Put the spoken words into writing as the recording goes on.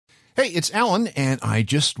Hey, it's Alan, and I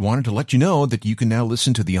just wanted to let you know that you can now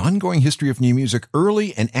listen to the ongoing history of new music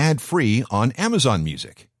early and ad-free on Amazon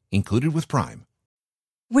Music, included with Prime.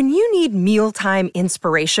 When you need mealtime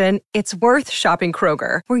inspiration, it's worth shopping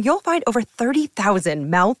Kroger, where you'll find over 30,000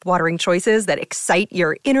 mouth-watering choices that excite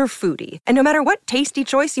your inner foodie. And no matter what tasty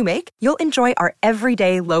choice you make, you'll enjoy our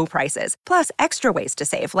everyday low prices, plus extra ways to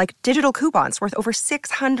save, like digital coupons worth over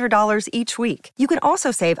 $600 each week. You can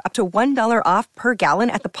also save up to $1 off per gallon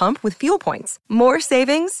at the pump with fuel points. More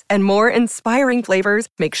savings and more inspiring flavors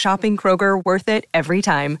make shopping Kroger worth it every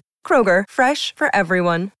time. Kroger, fresh for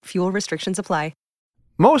everyone. Fuel restrictions apply.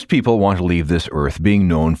 Most people want to leave this earth being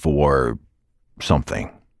known for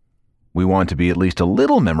something. We want to be at least a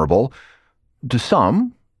little memorable to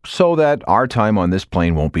some, so that our time on this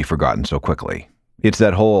plane won't be forgotten so quickly. It's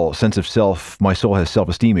that whole sense of self, my soul has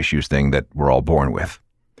self-esteem issues thing that we're all born with.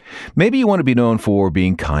 Maybe you want to be known for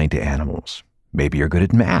being kind to animals. Maybe you're good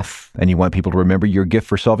at math, and you want people to remember your gift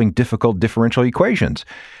for solving difficult differential equations.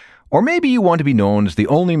 Or maybe you want to be known as the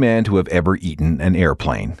only man to have ever eaten an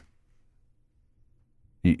airplane.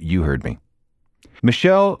 You heard me.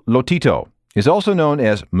 Michel Lotito is also known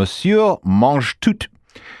as Monsieur Mange-Tout,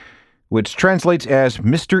 which translates as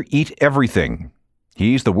Mr. Eat Everything.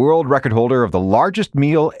 He's the world record holder of the largest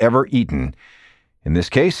meal ever eaten. In this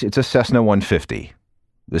case, it's a Cessna 150.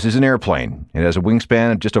 This is an airplane. It has a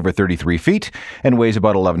wingspan of just over 33 feet and weighs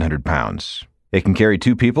about 1,100 pounds. It can carry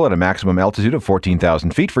two people at a maximum altitude of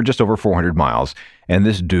 14,000 feet for just over 400 miles, and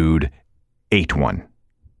this dude ate one.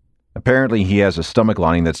 Apparently, he has a stomach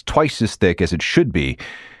lining that's twice as thick as it should be,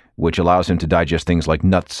 which allows him to digest things like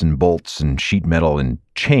nuts and bolts and sheet metal and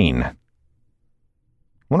chain. I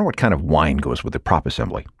wonder what kind of wine goes with the prop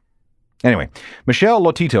assembly. Anyway, Michel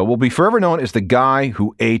Lotito will be forever known as the guy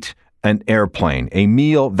who ate an airplane. A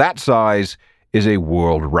meal that size is a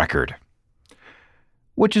world record.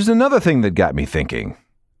 Which is another thing that got me thinking.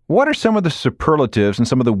 What are some of the superlatives and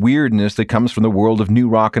some of the weirdness that comes from the world of new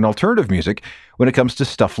rock and alternative music when it comes to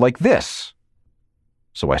stuff like this?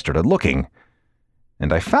 So I started looking,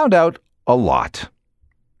 and I found out a lot.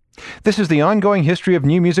 This is the Ongoing History of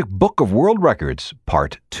New Music Book of World Records,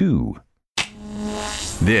 Part 2.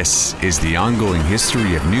 This is the Ongoing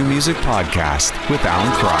History of New Music podcast with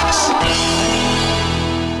Alan Cross.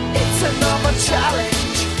 It's another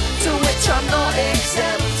challenge to which I'm not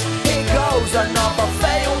exempt. Here goes another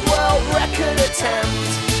failed world record attempt.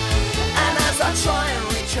 And as I try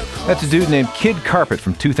and reach across... That's a dude named Kid Carpet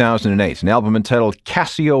from 2008, an album entitled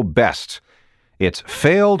Casio Best. It's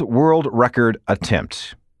Failed World Record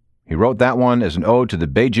Attempt. He wrote that one as an ode to the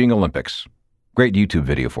Beijing Olympics. Great YouTube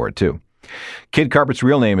video for it, too. Kid Carpet's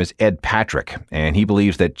real name is Ed Patrick, and he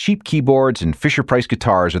believes that cheap keyboards and Fisher-Price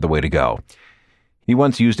guitars are the way to go. He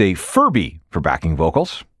once used a Furby for backing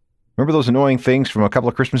vocals. Remember those annoying things from a couple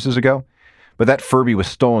of Christmases ago? But that Furby was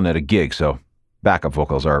stolen at a gig, so backup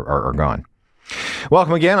vocals are gone.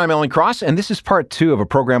 Welcome again, I'm Alan Cross, and this is part 2 of a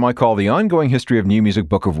program I call the Ongoing History of New Music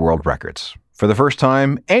Book of World Records. For the first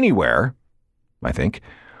time anywhere, I think,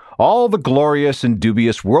 all the glorious and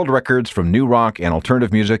dubious world records from new rock and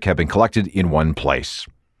alternative music have been collected in one place.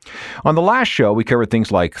 On the last show, we covered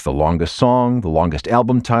things like the longest song, the longest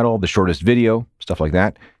album title, the shortest video, stuff like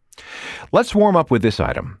that. Let's warm up with this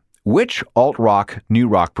item. Which alt-rock, new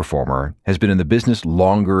rock performer has been in the business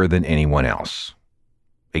longer than anyone else?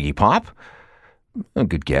 Iggy Pop? A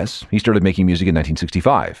good guess. He started making music in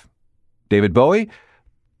 1965. David Bowie?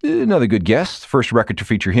 Another good guess. The first record to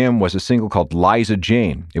feature him was a single called Liza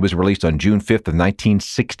Jane. It was released on June 5th of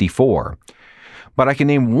 1964. But I can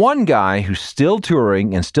name one guy who's still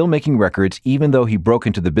touring and still making records, even though he broke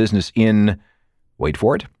into the business in, wait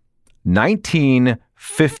for it,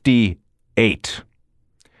 1958.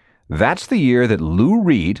 That's the year that Lou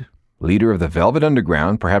Reed, leader of the Velvet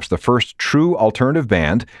Underground, perhaps the first true alternative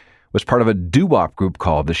band, was part of a doo-wop group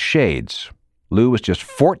called the Shades. Lou was just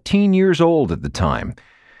 14 years old at the time.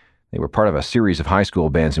 They were part of a series of high school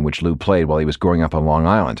bands in which Lou played while he was growing up on Long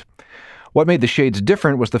Island. What made the Shades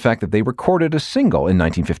different was the fact that they recorded a single in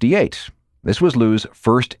 1958. This was Lou's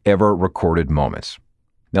first ever recorded moments.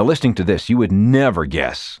 Now, listening to this, you would never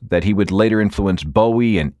guess that he would later influence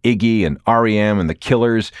Bowie and Iggy and R.E.M. and The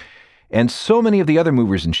Killers and so many of the other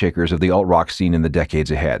movers and shakers of the alt-rock scene in the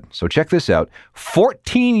decades ahead. So check this out.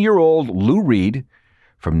 14-year-old Lou Reed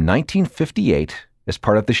from 1958 as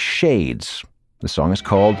part of the Shades. The song is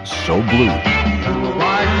called So Blue.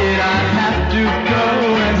 Why did I have to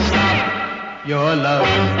go and stop your love?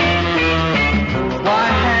 Why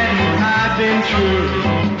hadn't I been true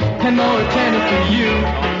and more attentive to you?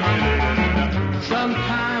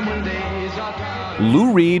 Sometime when days are gone.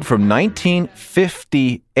 Lou Reed from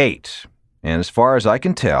 1958. And as far as I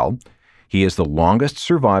can tell, he is the longest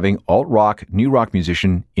surviving alt-rock, new rock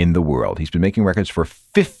musician in the world. He's been making records for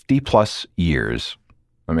 50-plus years.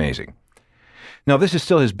 Amazing. Now, this is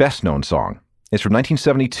still his best-known song. It's from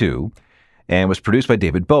 1972 and was produced by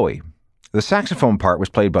David Bowie. The saxophone part was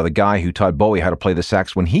played by the guy who taught Bowie how to play the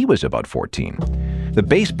sax when he was about 14. The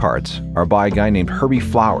bass parts are by a guy named Herbie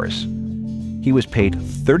Flowers. He was paid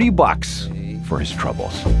 $30 for his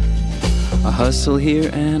troubles. A hustle here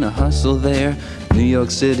and a hustle there. New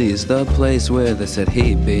York City is the place where they said,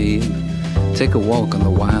 hey babe, take a walk on the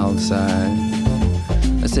wild side.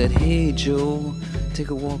 I said, hey Joe, take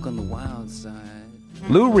a walk on the wild side.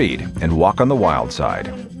 Lou Reed and Walk on the Wild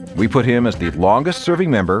Side. We put him as the longest-serving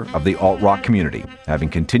member of the alt-rock community, having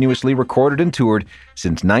continuously recorded and toured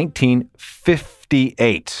since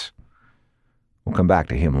 1958. We'll come back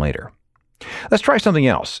to him later. Let's try something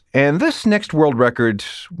else, and this next world record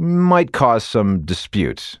might cause some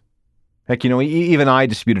disputes. Heck, even I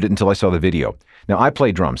disputed it until I saw the video. Now, I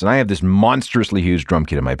play drums, and I have this monstrously huge drum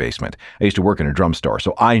kit in my basement. I used to work in a drum store,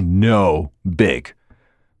 so I know big.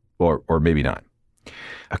 Or maybe not.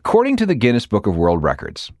 According to the Guinness Book of World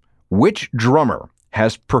Records, which drummer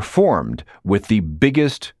has performed with the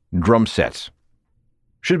biggest drum sets?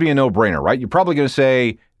 Should be a no-brainer, right? You're probably going to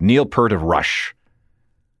say Neil Peart of Rush.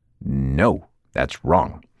 No, that's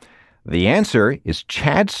wrong. The answer is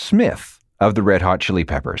Chad Smith of the Red Hot Chili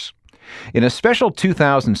Peppers. In a special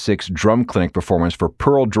 2006 drum clinic performance for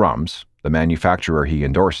Pearl Drums, the manufacturer he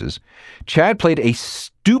endorses, Chad played a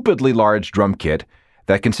stupidly large drum kit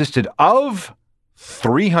that consisted of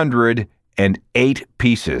 308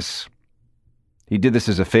 pieces. He did this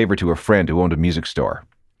as a favor to a friend who owned a music store.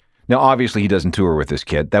 Now, obviously, he doesn't tour with this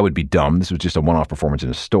kit. That would be dumb. This was just a one-off performance in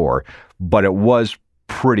a store, but it was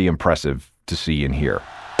pretty impressive to see and hear.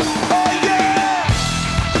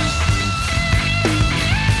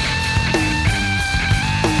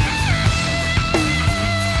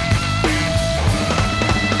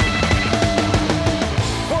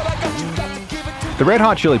 The Red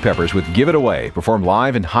Hot Chili Peppers with Give It Away performed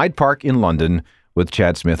live in Hyde Park in London with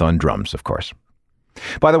Chad Smith on drums, of course.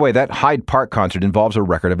 By the way, that Hyde Park concert involves a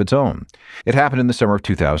record of its own. It happened in the summer of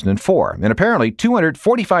 2004, and apparently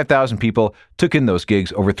 245,000 people took in those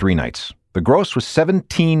gigs over 3 nights. The gross was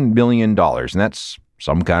 $17 million, and that's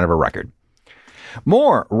some kind of a record.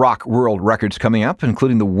 More rock world records coming up,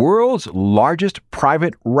 including the world's largest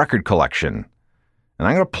private record collection. And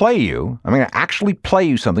I'm going to actually play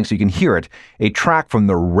you something so you can hear it, a track from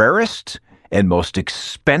the rarest and most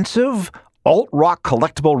expensive alt-rock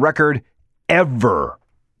collectible record ever.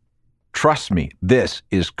 Trust me, this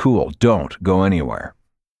is cool. Don't go anywhere.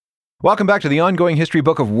 Welcome back to the Ongoing History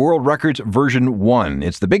Book of World Records version 1.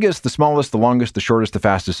 It's the biggest, the smallest, the longest, the shortest, the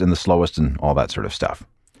fastest, and the slowest, and all that sort of stuff.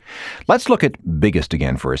 Let's look at biggest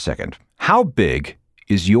again for a second. How big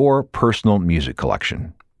is your personal music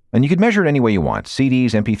collection? And you can measure it any way you want. CDs,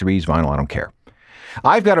 MP3s, vinyl, I don't care.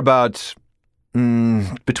 I've got about,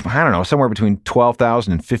 somewhere between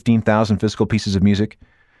 12,000 and 15,000 physical pieces of music.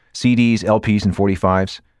 CDs, LPs, and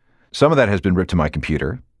 45s. Some of that has been ripped to my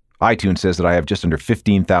computer. iTunes says that I have just under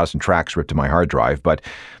 15,000 tracks ripped to my hard drive, but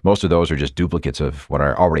most of those are just duplicates of what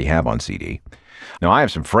I already have on CD. Now, I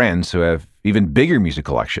have some friends who have even bigger music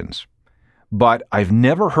collections, but I've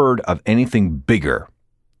never heard of anything bigger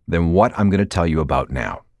than what I'm going to tell you about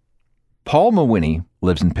now. Paul Mawhinney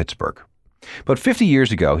lives in Pittsburgh. About 50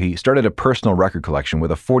 years ago, he started a personal record collection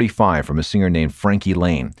with a 45 from a singer named Frankie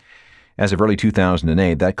Laine. As of early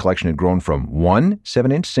 2008, that collection had grown from one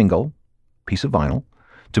 7-inch single piece of vinyl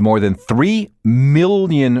to more than 3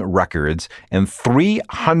 million records and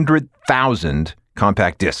 300,000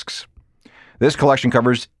 compact discs. This collection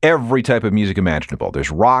covers every type of music imaginable.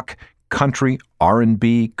 There's rock, country,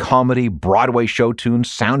 R&B, comedy, Broadway show tunes,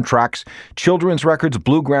 soundtracks, children's records,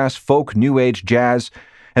 bluegrass, folk, new age, jazz,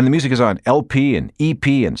 and the music is on LP and EP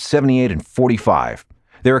and 78 and 45.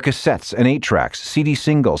 There are cassettes and 8-tracks, CD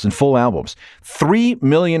singles, and full albums. 3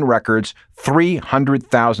 million records,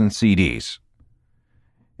 300,000 CDs.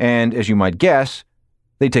 And as you might guess,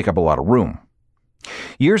 they take up a lot of room.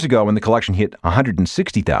 Years ago, when the collection hit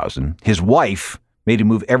 160,000, his wife made him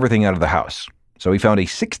move everything out of the house. So he found a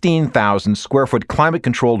 16,000 square foot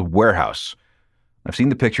climate-controlled warehouse. I've seen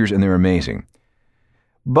the pictures and they're amazing.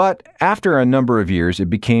 But after a number of years,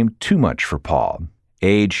 it became too much for Paul.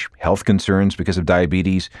 Age, health concerns because of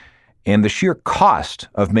diabetes, and the sheer cost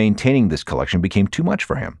of maintaining this collection became too much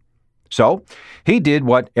for him. So he did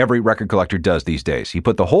what every record collector does these days. He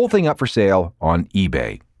put the whole thing up for sale on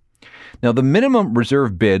eBay. Now, the minimum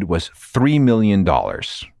reserve bid was $3 million,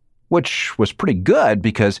 which was pretty good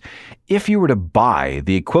because if you were to buy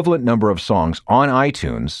the equivalent number of songs on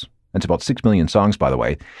iTunes, that's about 6 million songs, by the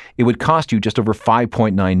way, it would cost you just over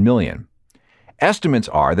 $5.9 million. Estimates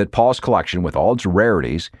are that Paul's collection, with all its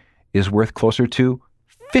rarities, is worth closer to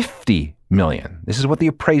 $50 million. This is what the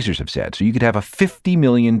appraisers have said. So you could have a $50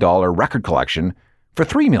 million record collection for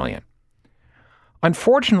 $3 million.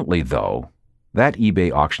 Unfortunately, though, that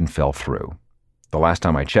eBay auction fell through. The last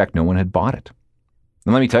time I checked, no one had bought it.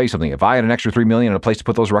 And let me tell you something. If I had an extra $3 million and a place to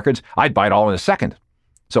put those records, I'd buy it all in a second.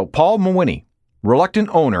 So Paul Mawhinney, reluctant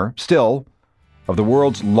owner, still, of the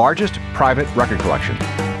world's largest private record collection.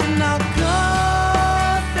 Now go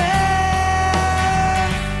there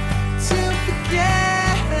to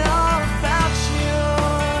forget all about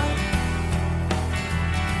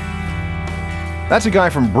you. That's a guy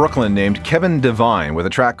from Brooklyn named Kevin Devine with a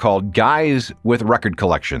track called Guys with Record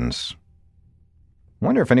Collections. I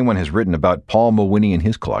wonder if anyone has written about Paul Mawhinney and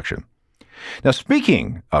his collection. Now,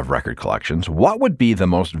 speaking of record collections, what would be the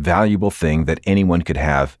most valuable thing that anyone could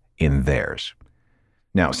have in theirs?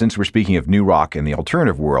 Now, since we're speaking of new rock in the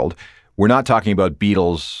alternative world, we're not talking about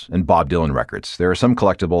Beatles and Bob Dylan records. There are some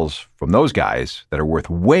collectibles from those guys that are worth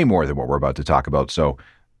way more than what we're about to talk about, so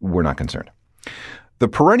we're not concerned. The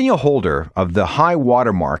perennial holder of the high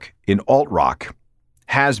watermark in alt-rock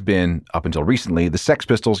has been, up until recently, the Sex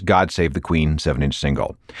Pistols' God Save the Queen 7-inch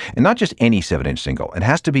single. And not just any 7-inch single. It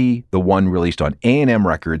has to be the one released on A&M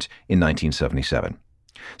Records in 1977.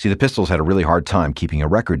 See, the Pistols had a really hard time keeping a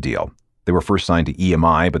record deal. They were first signed to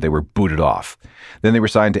EMI, but they were booted off. Then they were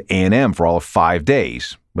signed to A&M for all of 5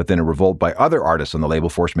 days, but then a revolt by other artists on the label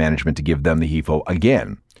forced management to give them the HEFO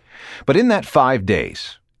again. But in that 5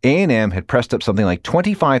 days, A&M had pressed up something like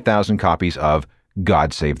 25,000 copies of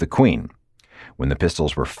God Save the Queen. When the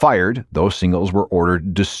Pistols were fired, those singles were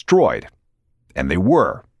ordered destroyed. And they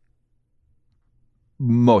were.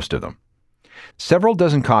 Most of them. Several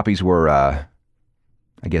dozen copies were,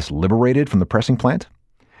 liberated from the pressing plant.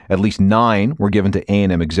 At least 9 were given to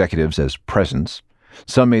A&M executives as presents.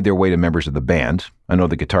 Some made their way to members of the band. I know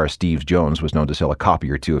the guitarist Steve Jones was known to sell a copy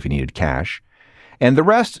or two if he needed cash. And the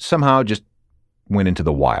rest somehow just went into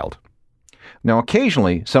the wild. Now,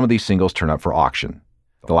 occasionally, some of these singles turn up for auction.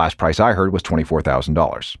 The last price I heard was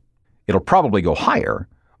 $24,000. It'll probably go higher,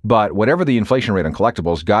 but whatever the inflation rate on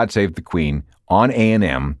collectibles, God Save the Queen on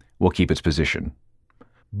A&M will keep its position.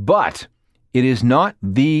 But it is not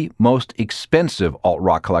the most expensive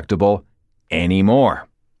alt-rock collectible anymore.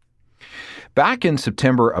 Back in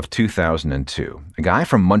September of 2002, a guy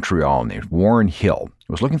from Montreal named Warren Hill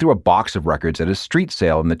was looking through a box of records at a street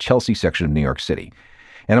sale in the Chelsea section of New York City.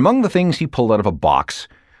 And among the things he pulled out of a box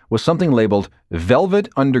was something labeled Velvet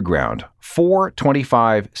Underground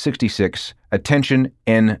 42566 Attention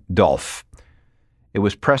N. Dolph. It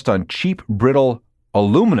was pressed on cheap, brittle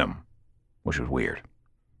aluminum, which was weird.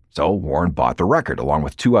 So Warren bought the record along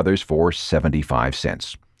with 2 others for 75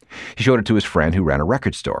 cents. He showed it to his friend who ran a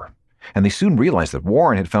record store. And they soon realized that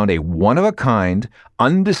Warren had found a one-of-a-kind,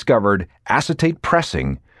 undiscovered acetate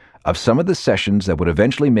pressing of some of the sessions that would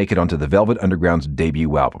eventually make it onto the Velvet Underground's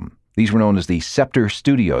debut album. These were known as the Scepter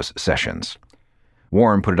Studios sessions.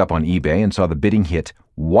 Warren put it up on eBay and saw the bidding hit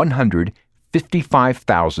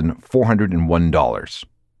 $155,401.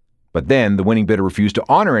 But then the winning bidder refused to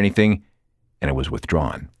honor anything, and it was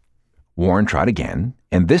withdrawn. Warren tried again,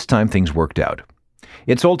 and this time things worked out.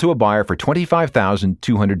 It sold to a buyer for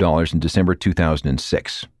 $25,200 in December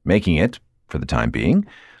 2006, making it, for the time being,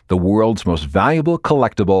 the world's most valuable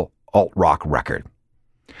collectible alt-rock record.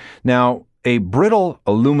 Now, a brittle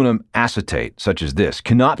aluminum acetate such as this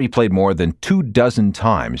cannot be played more than 24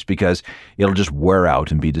 times because it'll just wear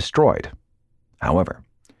out and be destroyed. However,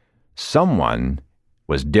 someone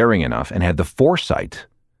was daring enough and had the foresight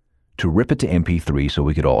to rip it to MP3 so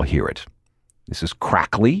we could all hear it. This is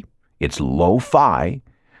crackly, it's lo-fi,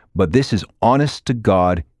 but this is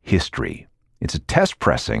honest-to-God history. It's a test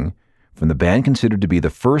pressing from the band considered to be the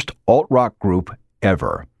first alt-rock group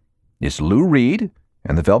ever. It's Lou Reed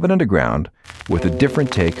and the Velvet Underground with a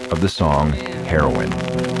different take of the song Heroin.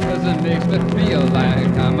 'Cause it makes me feel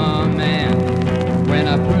like I'm a man when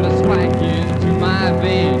I put a spike into my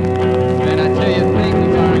vein. When I tell you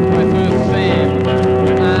things aren't quite the same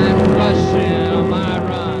when I'm rushing on my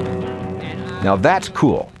run. Now that's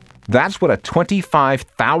cool. That's what a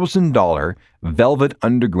 $25,000 Velvet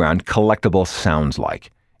Underground collectible sounds like.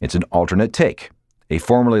 It's an alternate take, a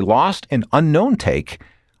formerly lost and unknown take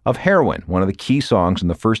of Heroin, one of the key songs in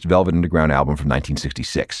the first Velvet Underground album from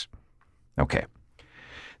 1966. Okay.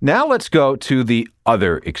 Now let's go to the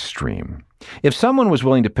other extreme. If someone was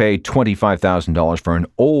willing to pay $25,000 for an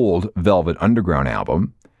old Velvet Underground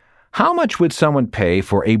album, how much would someone pay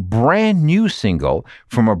for a brand new single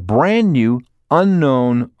from a brand new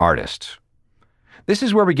unknown artist? This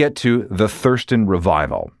is where we get to the Thurston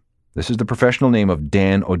Revival. This is the professional name of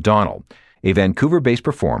Dan O'Donnell, a Vancouver-based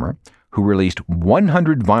performer who released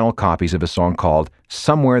 100 vinyl copies of a song called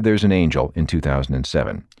Somewhere There's an Angel in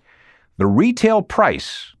 2007. The retail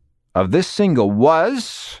price of this single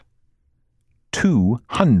was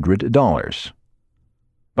 $200.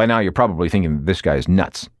 By now, you're probably thinking this guy's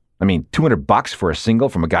nuts. I mean, $200 for a single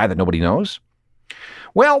from a guy that nobody knows?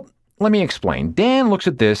 Well, let me explain. Dan looks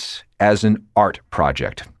at this as an art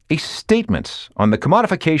project, a statement on the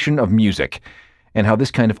commodification of music and how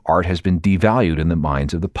this kind of art has been devalued in the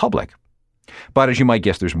minds of the public. But as you might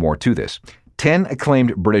guess, there's more to this. 10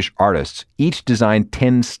 acclaimed British artists each designed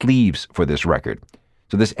 10 sleeves for this record.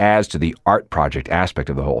 So this adds to the art project aspect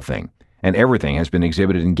of the whole thing. And everything has been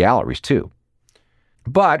exhibited in galleries too.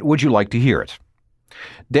 But would you like to hear it?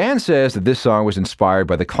 Dan says that this song was inspired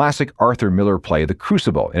by the classic Arthur Miller play The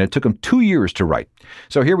Crucible, and it took him 2 years to write.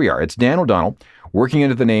 So here we are. It's Dan O'Donnell working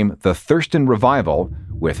under the name The Thurston Revival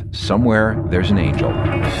with Somewhere There's an Angel.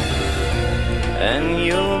 And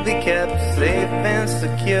you'll be kept safe and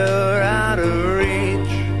secure out of reach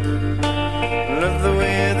of the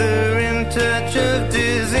weather, in touch of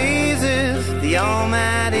diseases the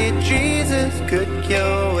almighty Jesus could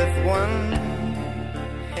cure with one.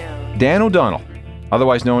 Dan O'Donnell,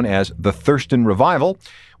 otherwise known as The Thurston Revival,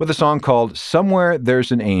 with a song called Somewhere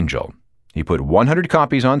There's an Angel. He put 100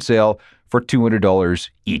 copies on sale for $200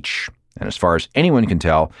 each. And as far as anyone can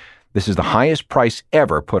tell, this is the highest price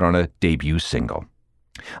ever put on a debut single.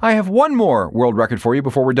 I have one more world record for you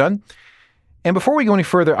before we're done. And before we go any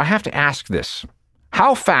further, I have to ask this.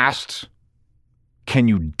 How fast can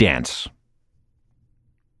you dance?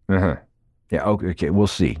 Yeah, okay, we'll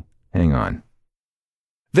see. Hang on.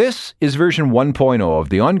 This is version 1.0 of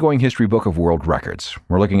the Ongoing History Book of World Records.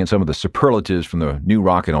 We're looking at some of the superlatives from the new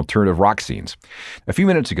rock and alternative rock scenes. A few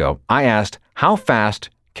minutes ago, I asked, how fast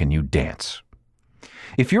can you dance?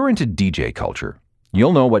 If you're into DJ culture,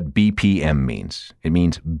 you'll know what BPM means. It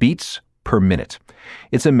means beats per minute.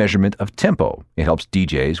 It's a measurement of tempo. It helps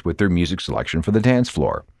DJs with their music selection for the dance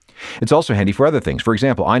floor. It's also handy for other things. For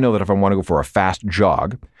example, I know that if I want to go for a fast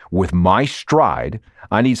jog with my stride,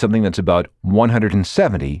 I need something that's about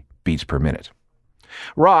 170 beats per minute.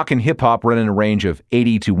 Rock and hip-hop run in a range of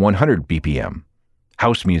 80 to 100 BPM.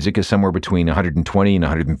 House music is somewhere between 120 and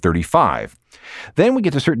 135. Then we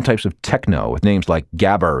get to certain types of techno with names like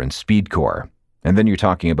gabber and speedcore. And then you're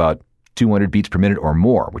talking about 200 beats per minute or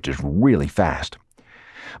more, which is really fast.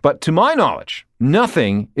 But to my knowledge,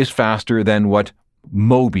 nothing is faster than what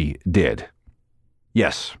Moby did.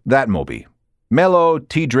 Yes, that Moby. Mellow,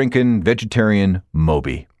 tea-drinking, vegetarian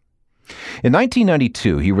Moby. In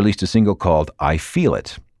 1992, he released a single called I Feel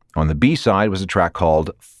It. On the B-side was a track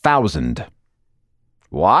called 1000.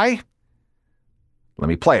 Why? Let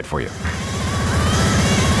me play it for you.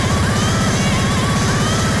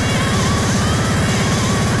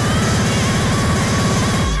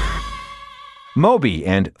 Moby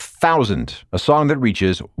and 1000, a song that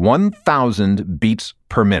reaches 1,000 beats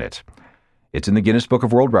per minute. It's in the Guinness Book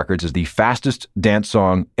of World Records as the fastest dance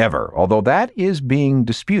song ever, although that is being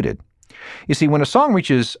disputed. You see, when a song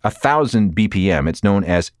reaches 1,000 BPM, it's known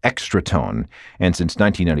as extratone, and since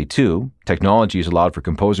 1992, technology has allowed for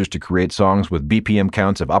composers to create songs with BPM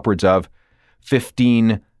counts of upwards of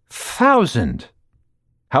 15,000.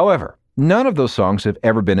 However, none of those songs have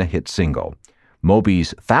ever been a hit single.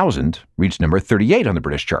 Moby's 1000 reached number 38 on the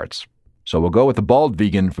British charts. So we'll go with the bald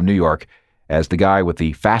vegan from New York as the guy with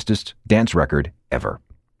the fastest dance record ever.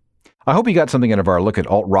 I hope you got something out of our look at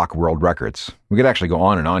alt-rock world records. We could actually go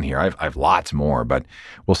on and on here. I've lots more, but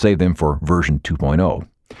we'll save them for version 2.0.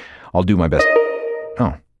 I'll do my best.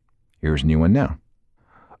 Oh, here's a new one now.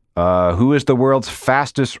 Who is the world's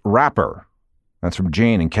fastest rapper? That's from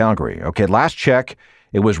Jane in Calgary. Okay, last check,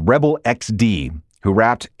 it was Rebel XD, who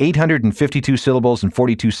rapped 852 syllables in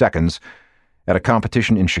 42 seconds at a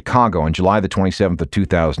competition in Chicago on July the 27th of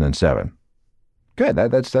 2007. Good,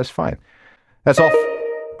 that's fine. That's all.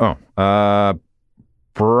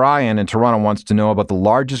 Brian in Toronto wants to know about the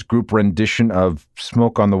largest group rendition of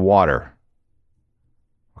Smoke on the Water.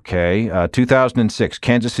 Okay, 2006,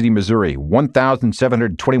 Kansas City, Missouri,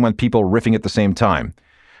 1,721 people riffing at the same time.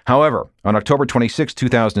 However, on October 26,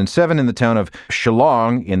 2007, in the town of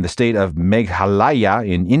Shillong in the state of Meghalaya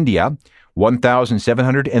in India,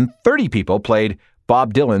 1,730 people played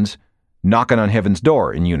Bob Dylan's Knockin' on Heaven's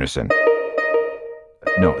Door in unison.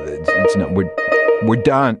 No, it's not. We're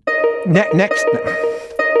done. Next.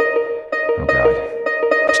 Oh,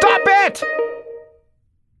 God. Stop it!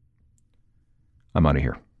 I'm out of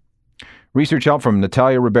here. Research help from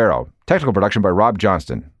Natalia Ribeiro. Technical production by Rob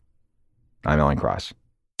Johnston. I'm Alan Cross.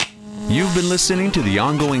 You've been listening to the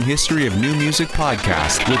Ongoing History of New Music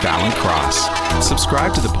podcast with Alan Cross.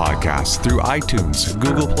 Subscribe to the podcast through iTunes,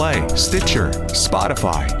 Google Play, Stitcher,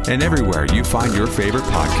 Spotify, and everywhere you find your favorite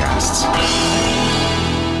podcasts.